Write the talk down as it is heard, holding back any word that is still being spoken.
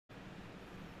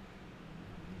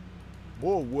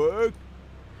More work.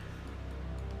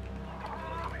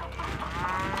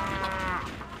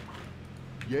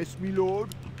 Yes, me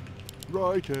lord.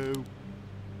 Righto.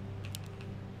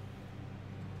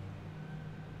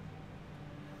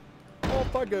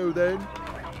 Off I go then.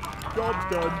 Job's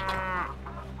done.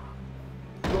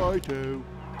 Righto.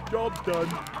 Job's done.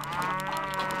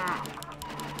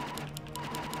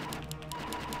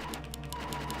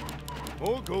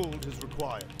 More gold is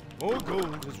required. More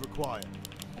gold is required.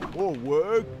 More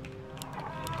work.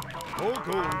 More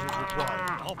gold is required.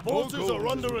 Our forces are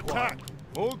under attack.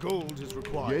 More gold is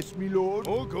required. Yes, me lord.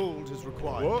 More gold is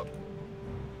required. What?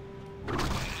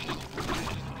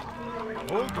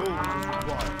 More gold is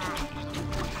required.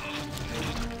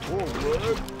 More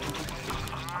work.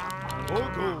 More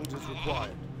gold is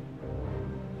required.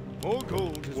 More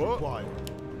gold is required.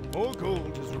 More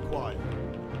gold is required.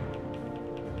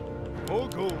 More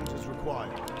gold is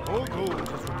required. More gold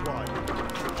is required.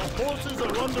 Our forces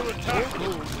are under attack. More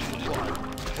gold is required.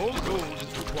 More gold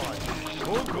is required.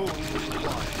 More gold is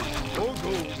required. More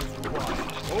gold is required.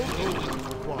 More gold is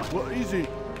required. What is it?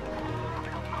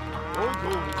 More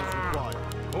gold is required.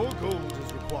 More gold is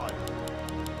required.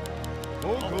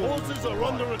 More gold. Our forces are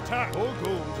under attack. More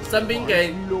gold. 生兵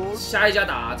给下一家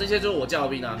打，这些就是我叫的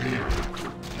兵啊。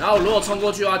然后如果冲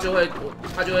过去的话，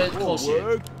他就会扣血，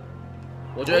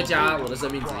我就会加我的生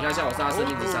命值。你看，像我杀生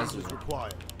命值35。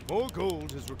More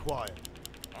gold is required.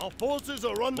 Our forces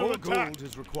are under attack. More gold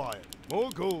is required. More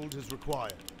gold is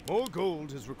required. More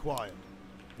gold is required.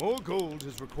 More gold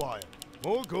is required.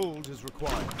 More gold is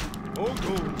required. More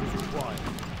gold is required.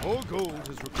 More gold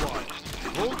is required.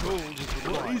 More gold is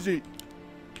required. What is it?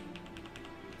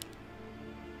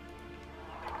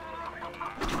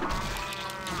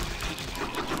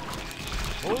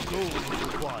 More gold is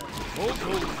required. More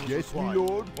gold is yes, required. me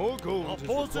lord. More gold. Our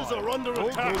forces are under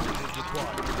attack.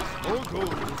 More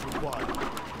gold is required.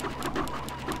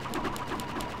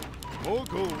 More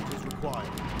gold is required.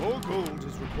 More gold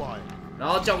is required. 然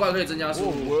后教官可以增加速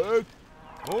度。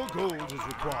More gold is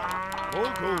required.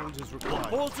 More gold is required. Our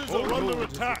forces are under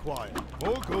attack.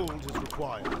 More gold is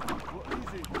required. What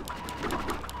is it?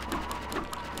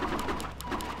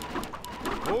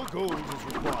 More gold is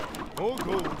required. More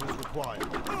gold is required.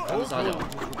 More gold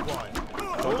is required.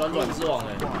 转转转之王哎。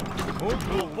More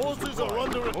gold. Forces are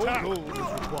under attack. More gold is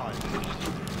required.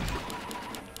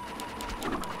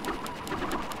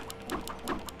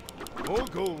 More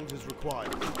gold is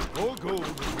required. More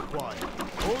gold is required.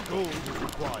 More gold is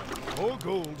required. More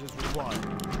gold is required.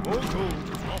 More gold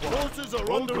is required. Our forces are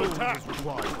under attack.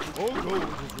 More gold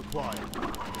is required.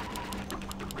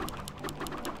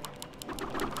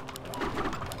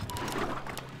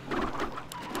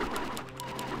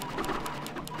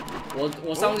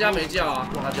 我商家没叫啊，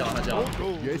他叫。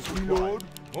Yes, me lord.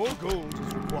 More gold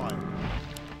is required.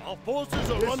 Our forces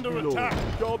are Yes, under me lord. attack.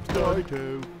 Job's done.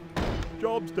 Righto.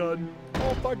 Job's done.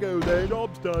 Off I go then.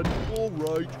 Job's done. All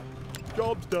right.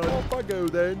 Job's done. Off I go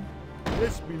then.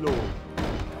 Yes, me lord.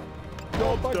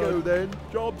 Off I go then.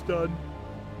 Job's done.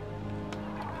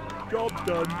 Job's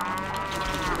done.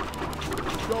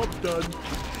 Job's done.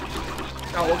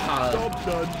 让我卡了。 Job's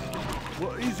done.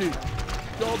 What is it?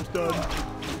 Job's done.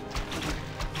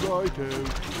 Righto.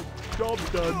 Job's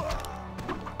done.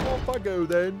 Off I go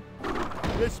then.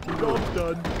 Yes, me job's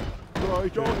done.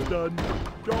 Right, job's done.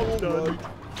 Job's done.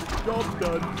 Job's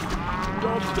done.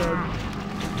 Job's done.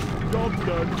 Job's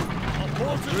done. Our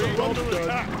forces are under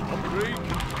attack.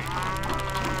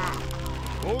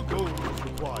 More gold is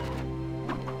required.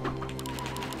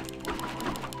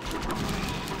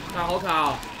 看好卡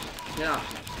哦！天啊！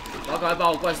我要赶快把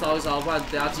我罐烧一烧，不然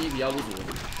等下记忆比较不足。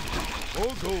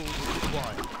 More gold is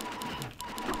required.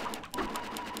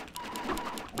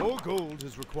 More gold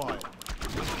is required.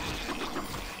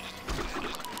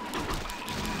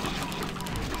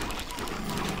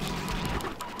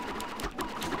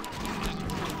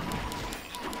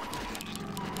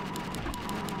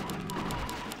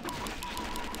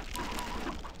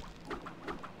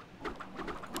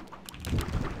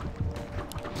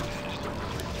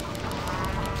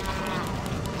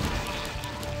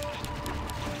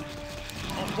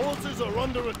 Forces are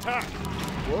under attack.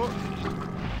 What?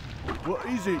 What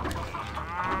is it?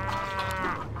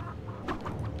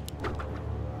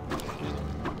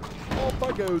 Off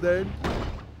I go then.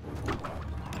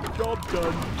 Job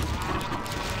done.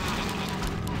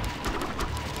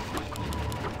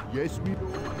 Yes, me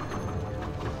lord.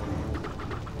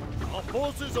 Our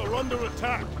forces are under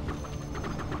attack.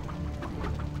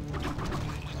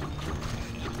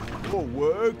 More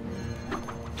work.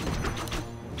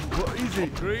 What is it?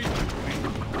 Agreed.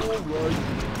 All right.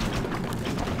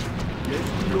 Yes,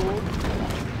 my lord.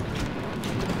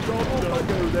 Job done.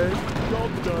 go then.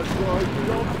 Job done, right?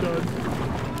 Job done.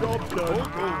 Job done.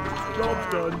 Job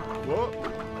done. What?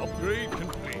 Upgrade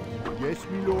complete. Yes,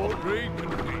 me lord. Upgrade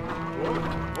complete. What?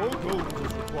 More gold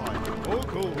is required. More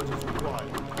gold is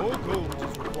required. More gold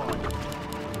is required.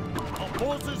 Our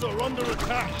forces are under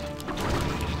attack.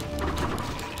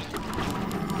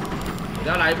 我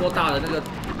要来一波大的那个，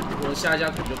我下一家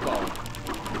股就爆了。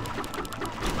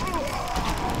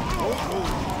More gold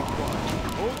is required.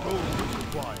 More gold is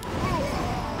required.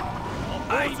 Our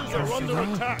forces are under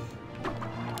attack.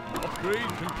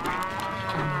 Upgrade complete.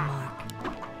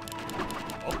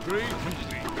 Upgrade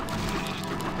complete.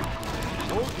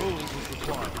 More gold is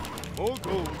required. More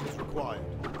gold is required.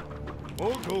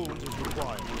 More gold is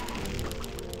required.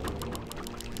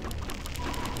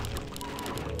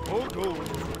 More gold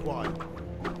is required.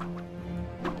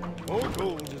 More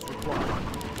gold is required.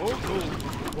 More gold is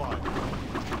required.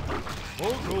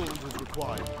 More gold is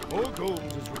required. More gold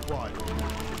is required.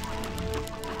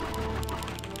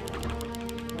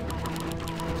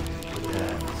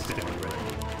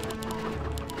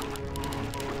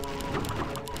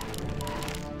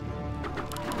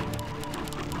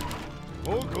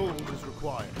 More gold is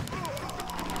required.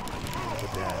 The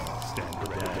dam stand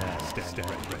ready.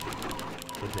 Stand ready.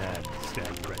 The dam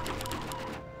stand ready.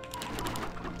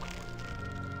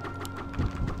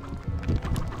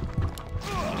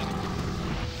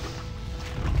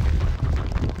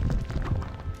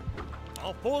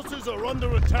 Our forces are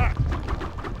under attack.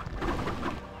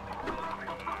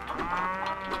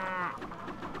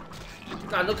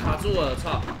 干都卡住了，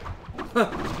操！哼，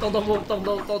动不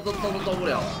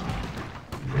了。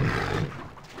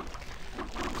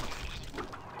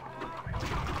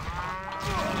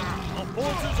 Our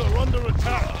forces are under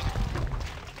attack.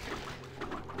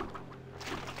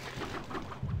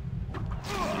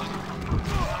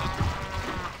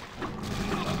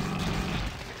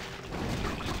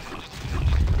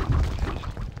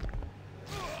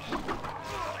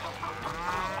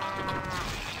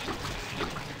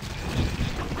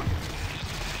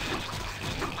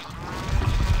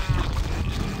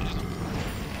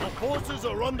 Our forces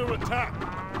are under attack.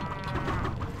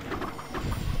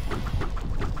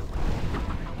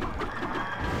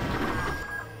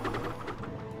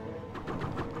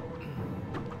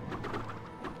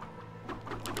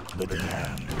 The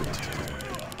damned return.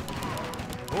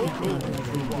 More gold is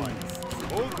required.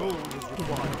 More gold is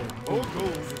required. More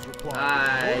gold is required.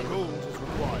 Aye. More gold is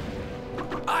required.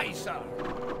 Aye, sir.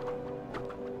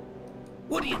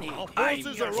 What do you need? Our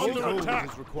forces are under attack.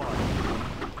 Is required.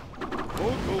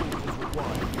 More gold is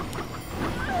required.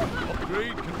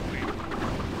 Upgrade complete.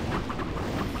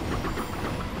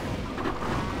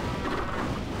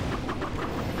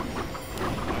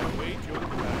 I await your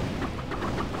command.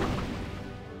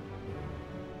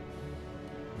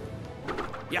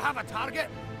 You have a target?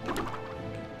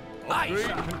 Aye, Upgrade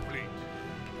sir. complete.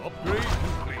 Upgrade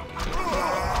complete.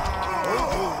 More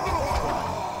gold is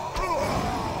required.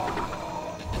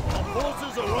 Our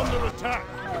forces are under attack.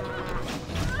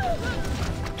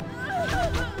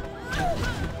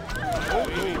 More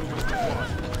gold is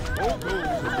required. More gold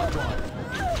is required.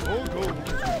 More gold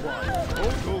is required.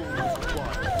 More gold is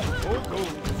required. More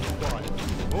gold is required.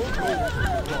 More gold is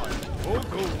required. More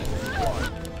gold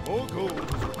is required. More gold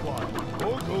is required.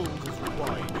 More gold is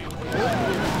required.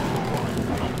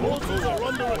 Our forces are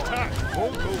under attack.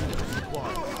 More gold is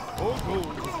required. More gold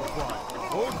is required.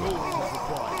 More gold is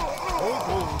required. More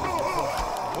gold is required.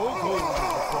 More gold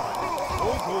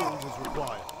is required. More gold is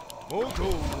required. More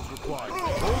gold is required.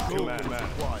 More gold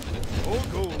is required. More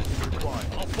gold is required.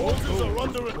 Our forces are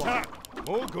under attack.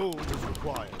 More gold is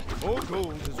required. More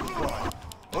gold is required. More gold is required.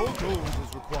 More gold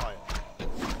is required.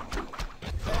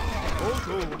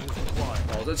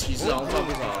 哦，这骑士好像赚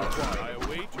不少。 I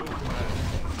await your command.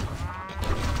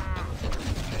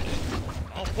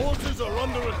 Our forces are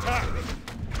under attack.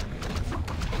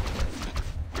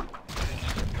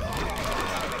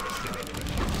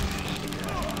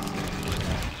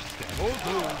 More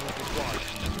gold is required.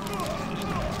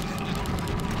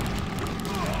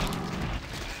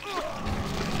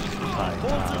 Our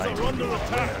forces are under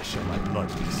attack. Where shall my blood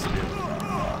be spilled?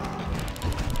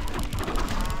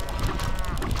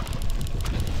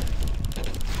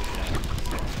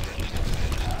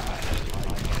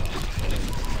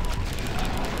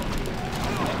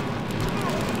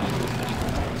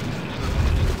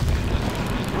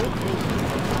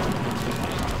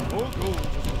 More gold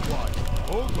is required.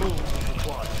 More gold is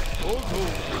required. More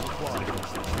gold is required. More gold is required.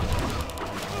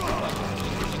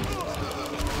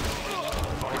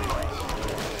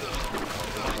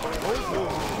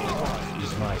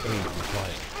 Is my aid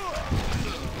required?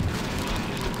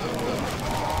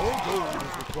 More gold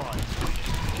is required.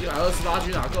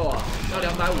 128G 哪够啊？要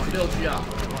256G 啊！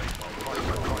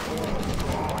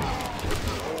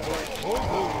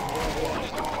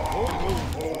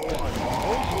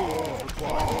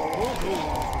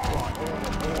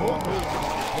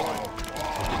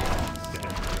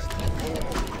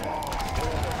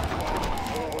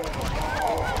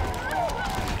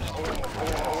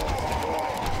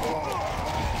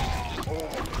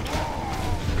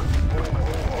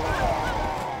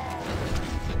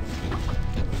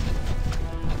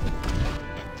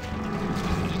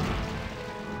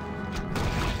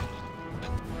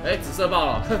哎，紫色爆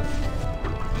了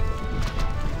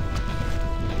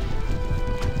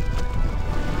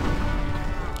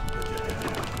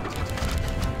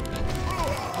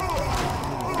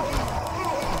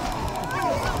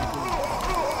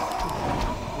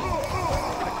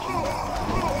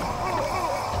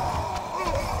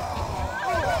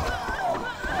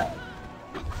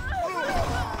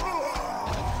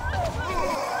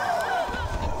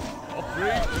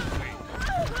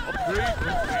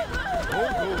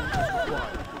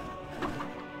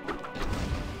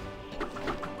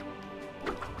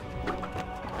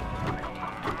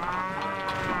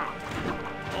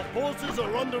！Forces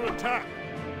are under attack.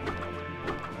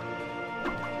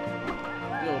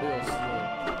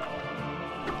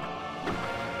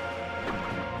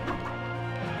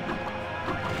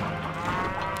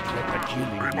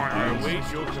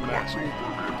 664。Await your command.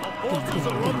 Our forces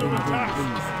are under attack.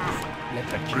 Let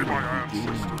the killing begin.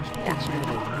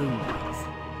 Responsible.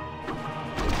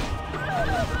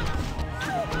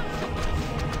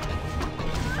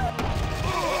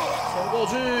 冲过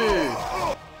去！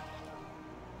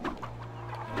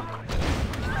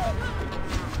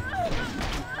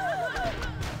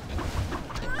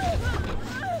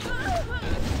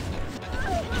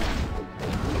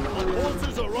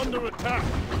 Under attack.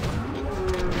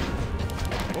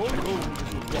 All gold is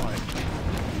required.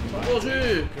 冲过去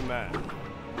Command.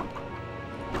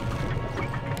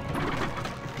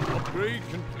 Upgrade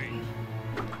complete.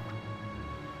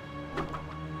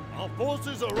 Our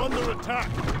forces are under attack.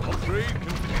 Upgrade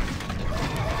complete.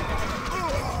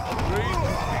 Upgrade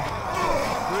complete.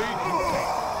 Upgrade complete.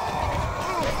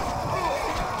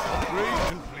 Upgrade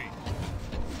complete.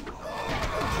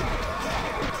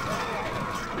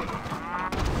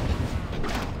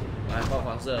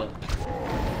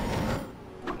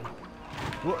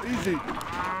 What is it?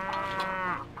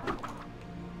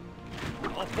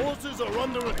 Our forces are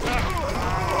under attack. I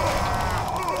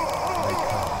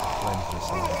can't cleanse this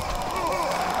land.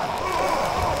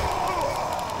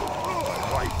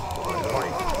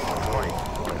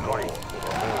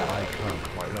 I can't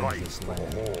cleanse this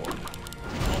land.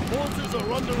 Our forces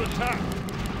are under attack.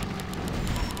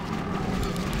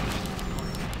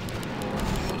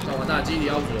 看完大基里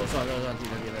要左，算了，地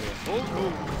那边。 All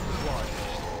gold is required.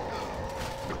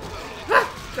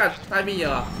 干，太密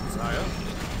了！ Sire,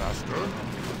 faster.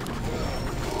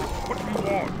 What do you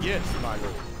want? Yes, my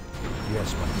lord.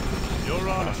 Yes, my lord. Your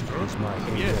honor. Yes, my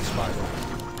lord. Yes, Yes, my lord.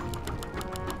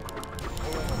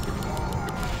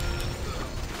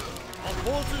 Our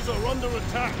forces are under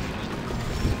attack.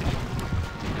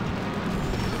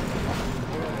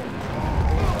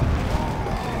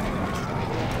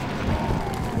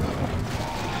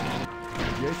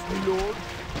 Yes, my lord.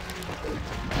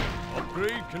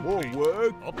 Upgrade More complete.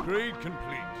 work. Upgrade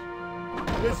complete.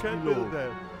 Yes, my lord.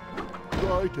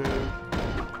 Righto.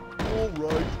 All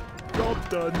right. Job's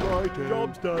done. Righto.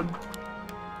 Job's done.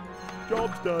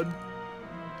 Job's done.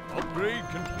 Upgrade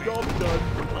complete. Job's done.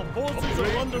 Our forces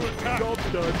are under attack.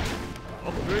 Job's done.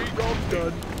 Upgrade. Job's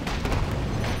done.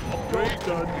 Upgrade Job's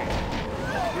done.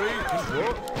 Upgrade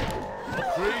complete.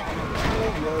 Upgrade complete.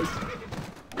 All right.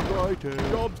 Righto.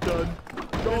 Job's done.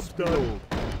 Job's done.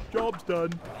 Job's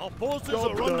done. Our forces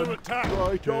Job's are under done. attack.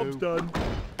 Right. Job's done.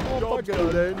 Job's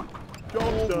done. Then.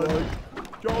 Job's done.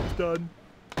 Job's done.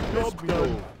 Job's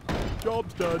done.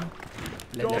 Job's done.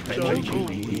 Job's done.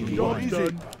 Job's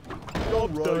done.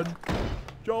 Job's done.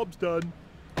 Job's done.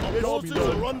 Our Yes, forces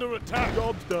done. are under attack.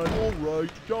 Job's done. All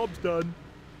right. Job's done.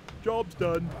 Job's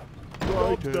done.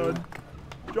 Job's done.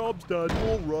 Job's done.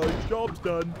 All right. Job's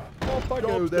done. Off I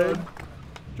go then.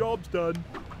 Job's done.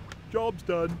 Job's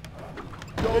done.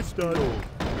 Job's done.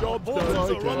 Job's Forces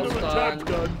done. are under attack.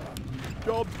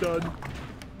 Job's done.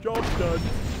 Job's done.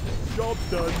 Job's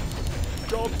done.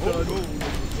 Job's done.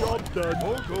 Job's done.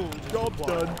 More gold is Job's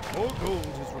required. done. More gold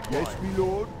is required. Yes, me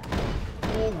lord.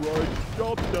 All right.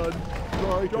 Job's done. Right.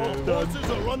 Our Job's done. forces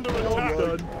are under Job's attack.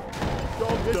 done.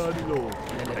 Job's done, me lord.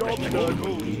 Job's done.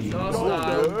 Job's Job's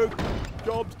done. work.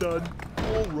 Job's done.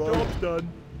 All right. Job's done.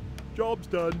 Job's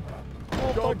done.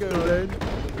 Job's done.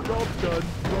 Job's done.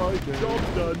 Right.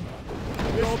 Job's done.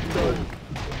 Job done.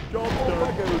 Job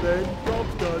done. Go then.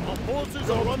 Job's done. Our forces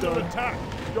are under attack.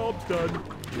 Job's done.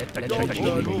 Let the Job's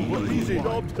done. tragedy Easy. begin.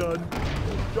 Job's done.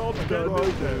 Job's done.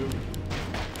 Righto.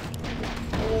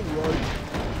 All right.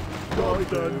 Job's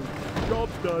done.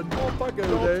 Job's done. Off I go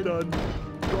then. Done.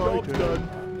 Job's done.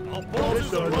 Our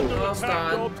forces are under Job's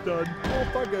attack. done. Job's done.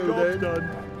 Off I go then.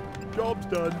 Job's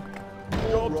done.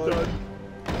 Job's done.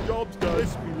 Job's done.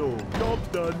 Yes, my lord. Job's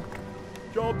done.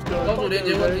 Job's done. 公主连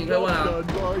接问题可以问啊。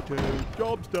 Righto.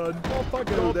 Job's done. Off I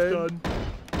go then.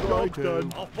 Job's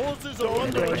done. Our forces are Job's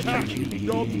under done. attack.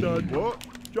 Job's done. What?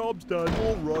 Job's done.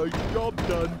 All right. Job's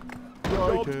done.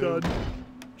 Job's done.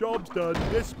 Job's done.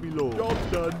 Yes, my lord. Job's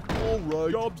done. All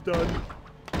right. Job's done.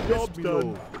 Job's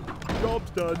done.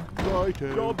 Job's done.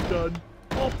 Righto. Job's done.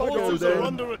 Off I go Forces are then.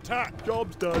 under attack.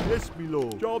 Job's done. Yes, my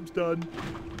lord. Job's done.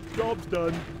 Job's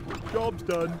done. Job's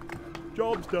done.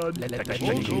 Job's done. Let the All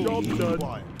tragedy goals Job's is done.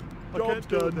 required. Job's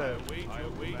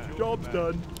done. Job's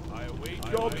done.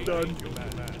 Job's done.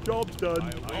 Job's done.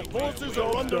 Our forces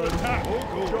are under attack. All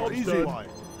goals Job's is done. required.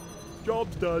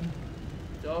 Job's done.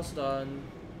 Job's done。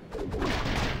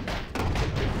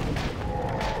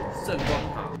圣光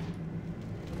塔。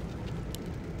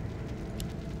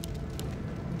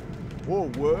 More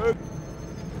work.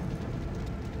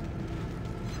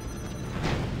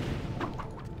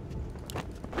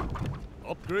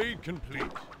 Upgrade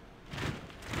complete.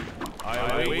 I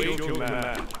await your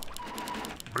command.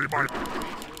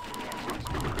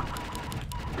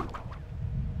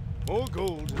 More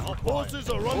gold is required. Our forces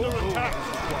are under attack.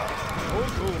 More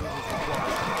gold is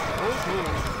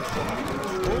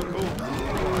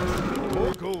required.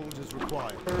 More gold is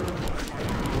required.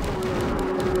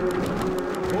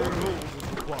 More gold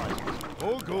is required.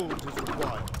 More gold is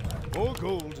required. More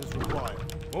gold is required.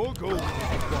 More gold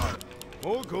is required.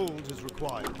 More gold is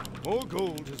required. More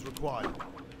gold is required.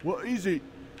 What is it?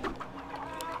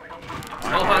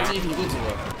 超发机皮不足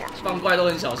了，放怪都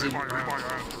很小心。 More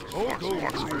gold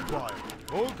is required.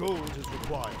 More gold is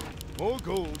required. More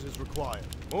gold is required.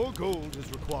 More gold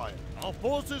is required. Our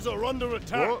forces are under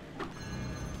attack. What?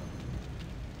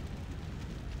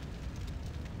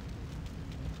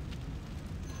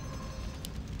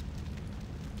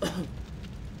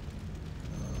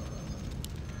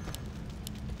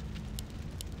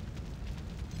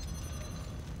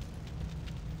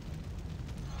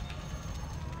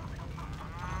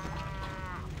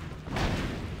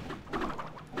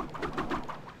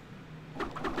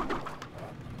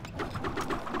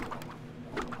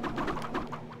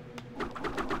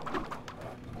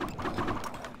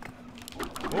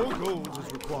 More gold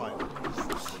is required.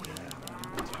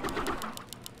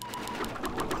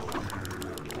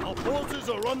 Our forces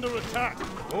are under attack.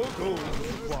 More gold is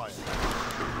required.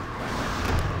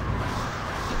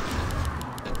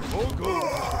 More gold is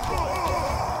required.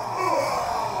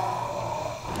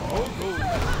 More gold is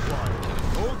required.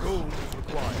 More gold is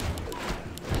required.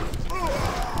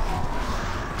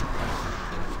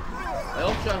 哎呦，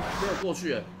居然没有过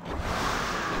去哎！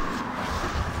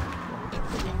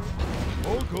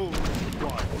 More gold is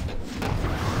required.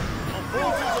 Our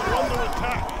forces are under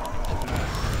attack.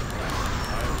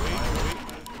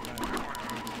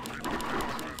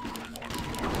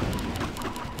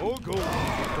 More gold is required. More gold is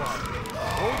required.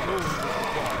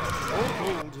 More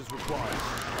gold is required.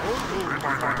 More gold is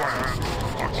required.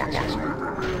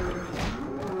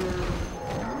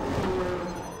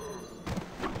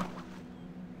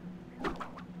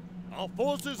 Our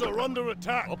forces are under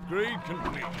attack. Upgrade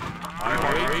complete. I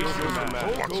await your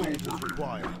command. More gold is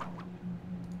required.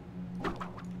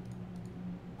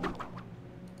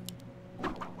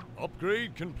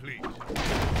 Upgrade complete.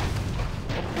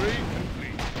 Upgrade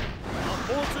complete. Our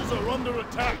forces are under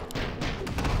attack.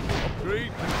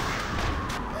 Upgrade complete.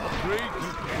 Upgrade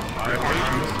complete. I await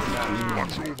your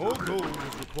command. More gold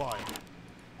is required.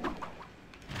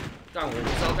 干，我不是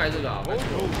要盖这个啊！ More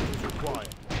gold is required.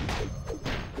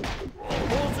 Our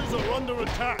forces are under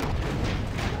attack.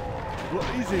 What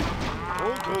is it?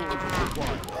 More gold is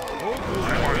required. More gold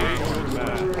I is await required. your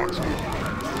command.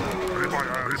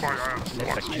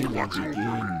 Let the killing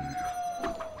begin.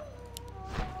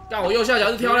 干，我右下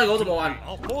角是挑那个，我怎么玩？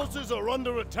 Our forces are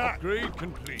under attack. Upgrade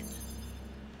complete.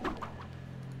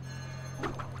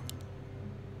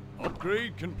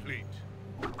 Upgrade complete.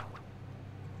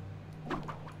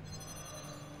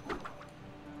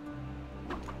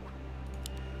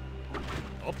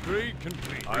 Upgrade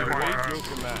complete. I await your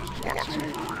command.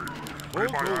 More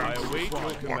gold I is await your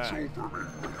required. command.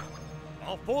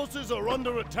 Our forces are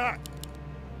under attack.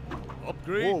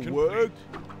 Upgrade More complete. work.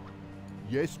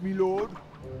 Yes, my lord.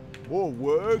 More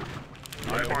work.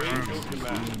 I await your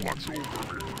command.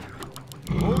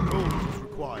 More gold is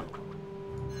required.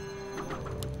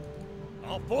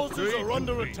 Our forces are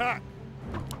under attack.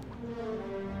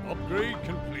 Upgrade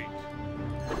complete.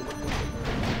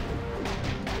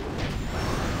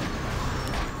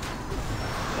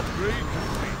 Upgrade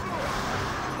complete.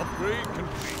 Upgrade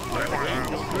complete. Upgrade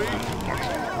complete.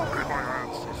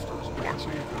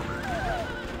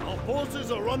 Our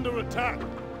forces are under attack.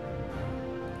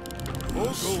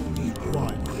 More gold is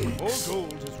required. More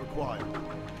gold is required.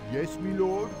 Yes, me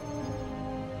lord.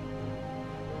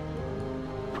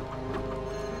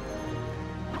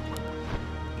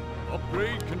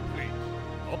 Upgrade complete.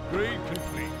 Upgrade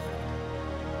complete.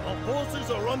 Our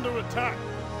forces are under attack.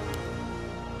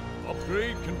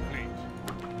 Upgrade complete.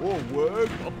 More work.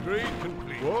 Upgrade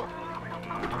complete. What?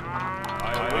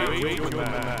 I await your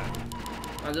command.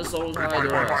 反正收入太多了。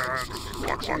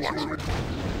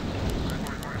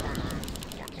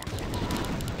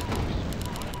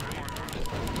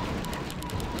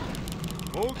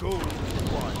 More gold is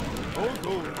required. More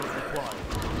gold is required.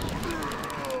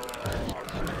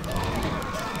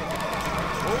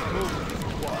 More gold is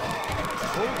required.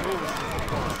 More gold is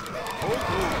required. More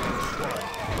gold is required.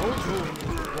 More gold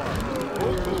is required.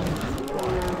 More gold is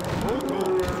required. More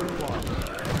gold is required.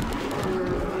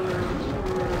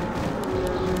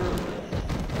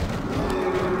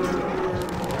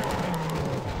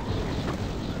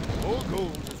 More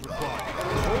gold is required.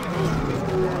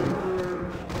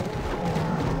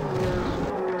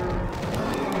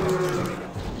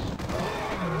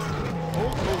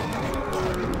 More gold is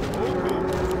required.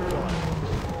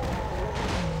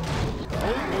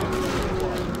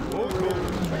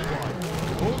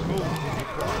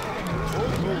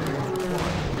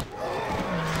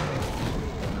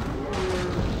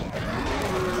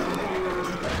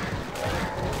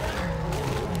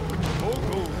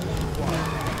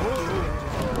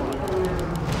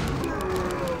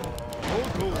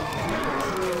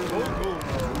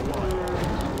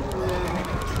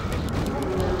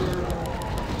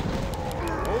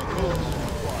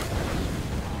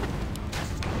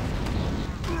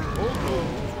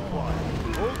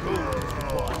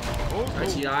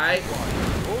起来！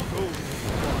 More gold is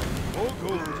required. More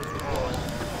gold is required.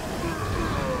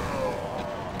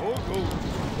 More gold is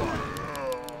required.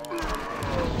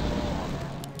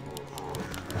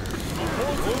 Our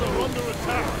forces are under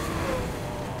attack.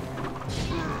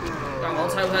 干好像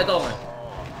拆不太动哎。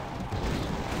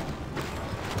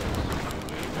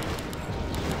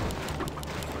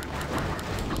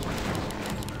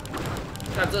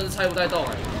干真的是拆不太动哎。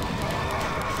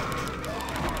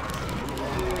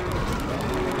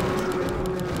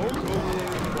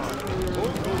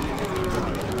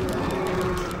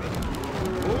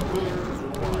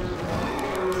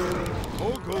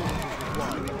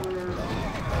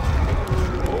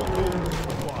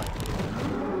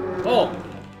 哦，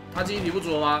他经济体不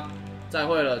足了吗？再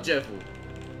会了 ，Jeff。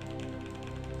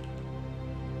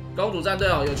公主战队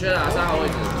哦，有缺啦，3号位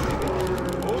置。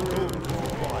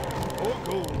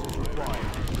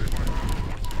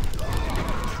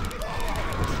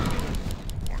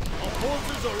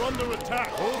Forces are under attack.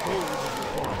 More gold is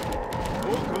required.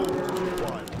 More gold is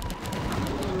required.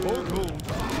 More gold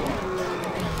is required.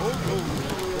 More gold is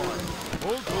required.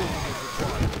 More gold is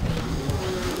required.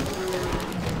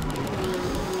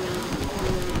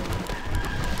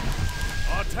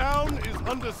 Our town is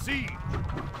under siege.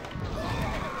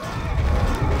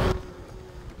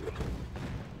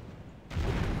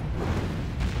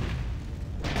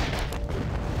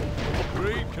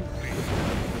 Upgrade complete.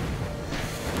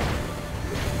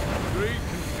 Upgrade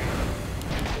complete.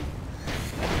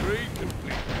 Upgrade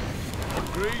complete.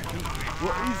 Upgrade complete.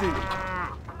 What is it?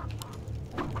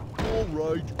 All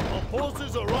right. Our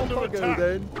forces are under I'll attack. go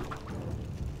then.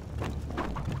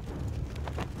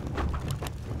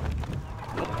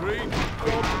 Upgrade.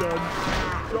 Job done.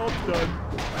 Job done.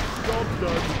 Job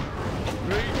done.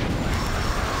 Upgrade.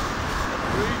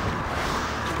 Upgrade.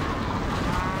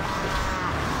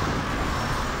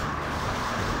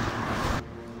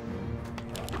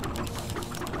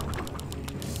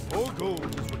 More gold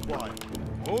is required.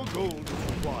 More gold is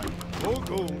required. More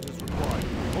gold is required.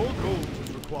 More gold is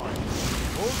required.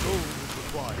 More gold is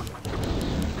required.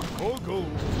 More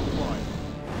gold is required.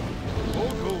 More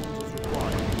gold is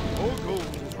required. More gold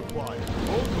is required.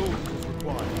 More gold is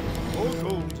required. More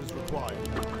gold is required.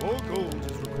 More gold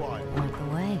is required. Work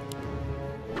away.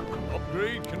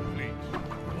 Upgrade complete.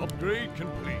 Upgrade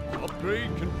complete.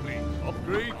 Upgrade complete.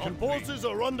 Upgrade complete. Our forces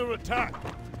are under attack.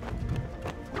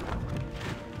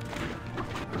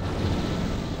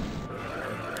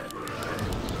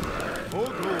 More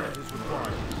gold is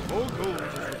required. More gold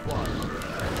is required.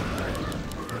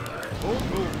 More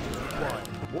gold is required.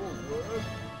 More work.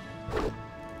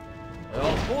 哎呦，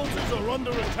 forces are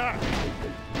under attack.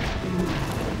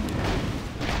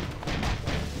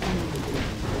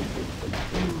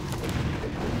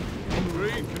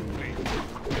 Upgrade complete.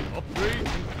 Upgrade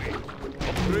complete.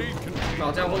 Upgrade complete.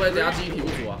 老这样会不会等下记忆体不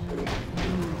足啊？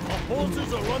 Our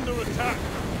forces are under attack.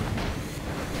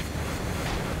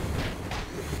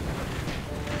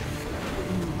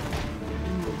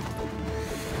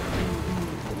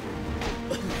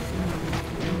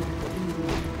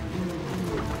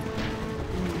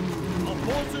 Our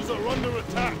forces are under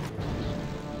attack.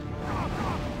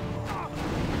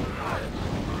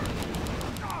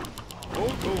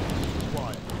 More gold is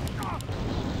required.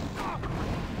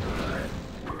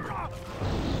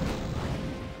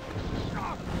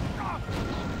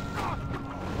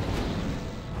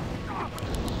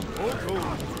 More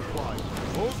gold is required.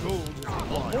 More gold is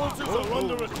required. Our forces are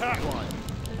under attack.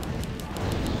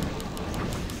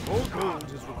 More gold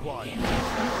is required.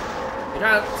 你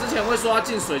看之前会说它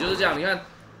进水就是这样，你看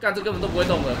干这根本都不会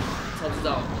动的，超知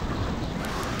道。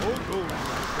 More gold is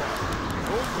required.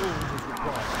 More gold is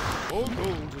required. More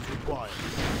gold is required.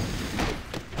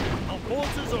 Our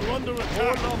forces are under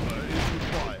attack. More lumber is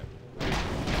required.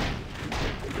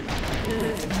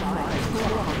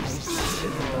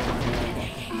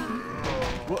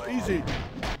 What is it?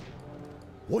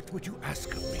 What would you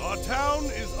ask of me? Our town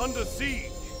is under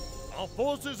siege. Our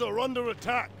forces are under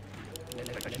attack.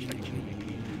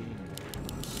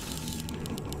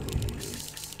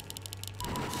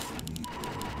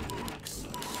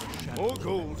 More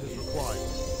gold is required.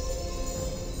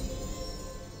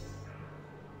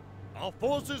 Our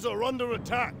forces are under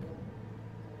attack.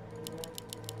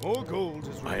 More gold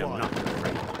is I am required. not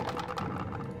afraid.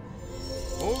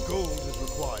 More gold is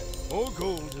required. More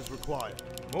gold is required.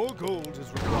 More gold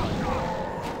is required.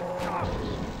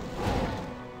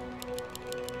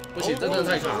 不行，真的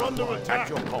太卡 Are 了。 under At attack.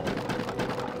 your call.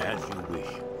 As you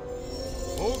wish.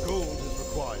 More gold is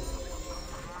required.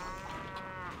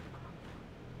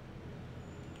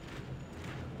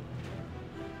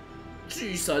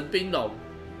 巨神冰龙，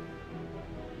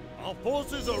 Our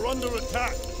forces are under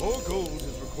attack. More gold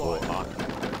is For required. honor.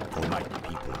 For my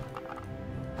people.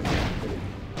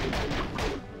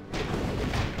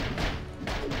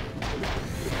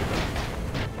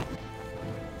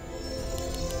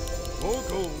 More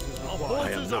gold is required. Our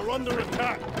forces are under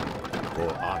attack. For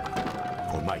honor.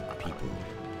 For my people.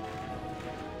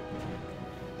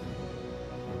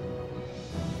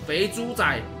 肥猪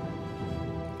仔，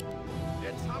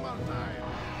 It's hammer time.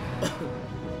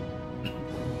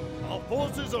 Our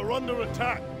forces are under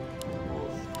attack.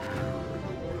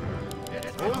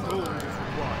 More gold is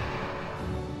required.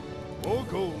 More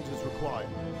gold is required.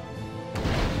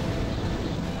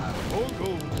 More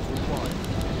gold is required.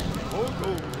 More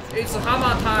gold is It's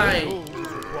hammer time. More gold is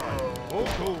required. More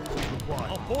gold is required.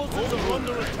 Our forces are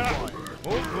under attack.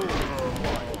 More gold is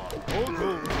required. More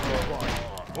gold is required.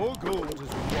 More gold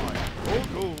is required. More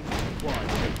gold is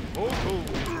required. More gold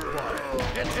is required.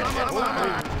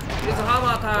 It's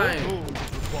hammer time. More gold is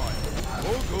required.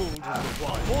 More gold is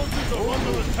required. Forces are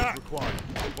under attack.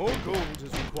 More gold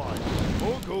is required.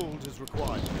 More gold is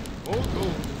required. More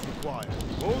gold is required.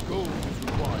 More gold is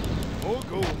required. More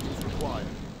gold is required.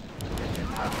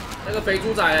 那个肥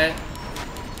猪仔嘞，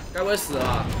该不会死了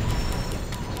吧？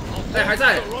哎，还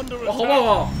在，哇，好猛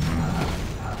哦！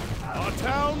 Our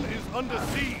town is under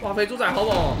siege. 哇，肥猪仔好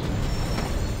猛哦！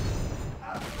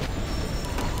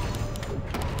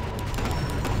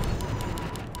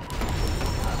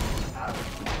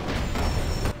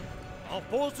 Our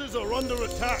forces are under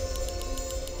attack.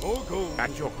 More gold At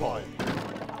is your call. required.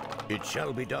 It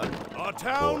shall be done. Our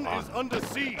town For is honor. under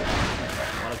siege.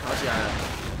 完了，卡起来了。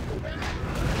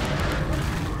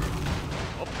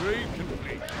 Upgrade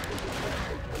complete.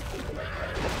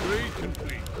 Upgrade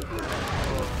complete.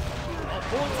 Our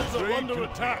forces are under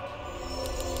attack.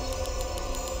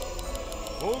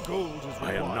 More gold is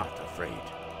I required. am not afraid.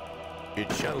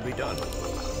 It shall be done.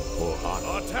 For honor.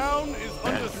 Our town is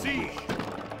under As you siege. wish.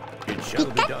 It shall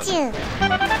be done.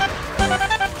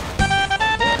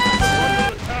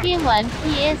 边玩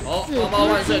PS 好4猫猫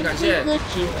万岁感谢歌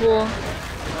直播。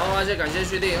然后而且感谢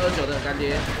续订29的干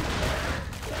爹。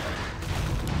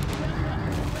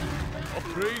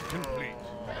 Upgrade complete.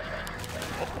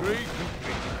 Upgrade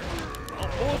complete. Our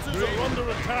forces are under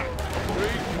attack.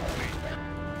 Upgrade complete.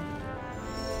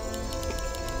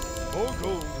 More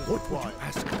gold is What would you required.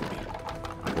 ask of me?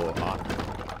 For honor.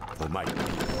 For my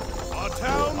people. Our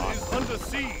town is under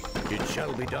siege. It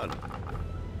shall be done.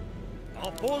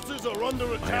 Our forces are under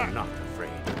I attack. am not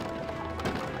afraid.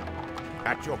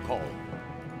 At your call.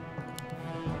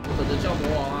 我等着叫魔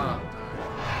王啊！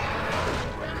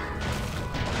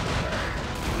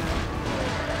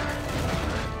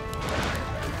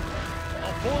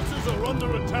 forces are under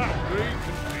attack.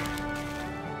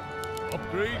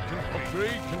 Upgrade complete.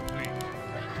 Upgrade complete.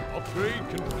 Upgrade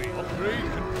complete. Upgrade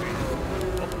complete.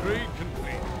 Upgrade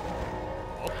complete.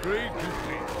 Upgrade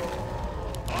complete.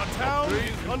 Our town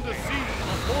is under siege.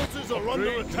 Our forces are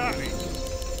under attack.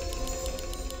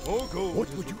 More gold What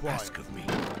is would you required. ask of me?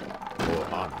 More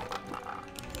army.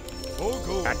 More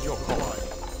gold At is your call. required.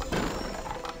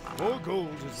 More gold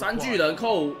is 3巨 required. 人扣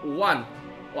5万，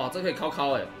哇，这可以靠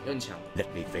哎，有点强。 Let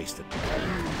me face them.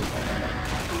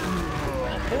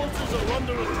 Forces are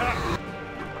under attack.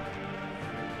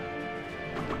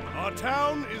 Our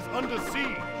town is under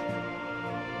siege.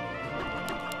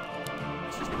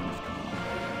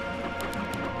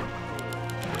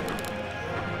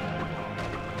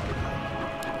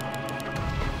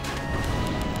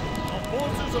 Our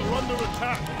forces are under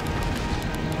attack.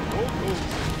 More gold.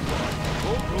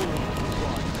 More gold.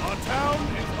 Our town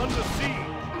is under siege.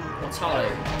 我操嘞！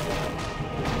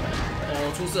哦，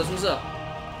出事了，出事了！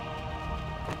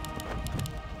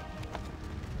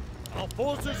 Our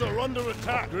forces are under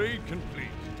attack. Upgrade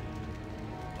complete.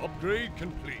 Upgrade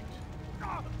complete.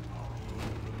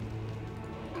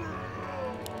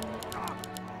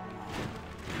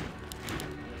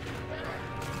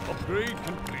 Upgrade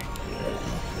complete.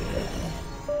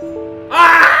 啊！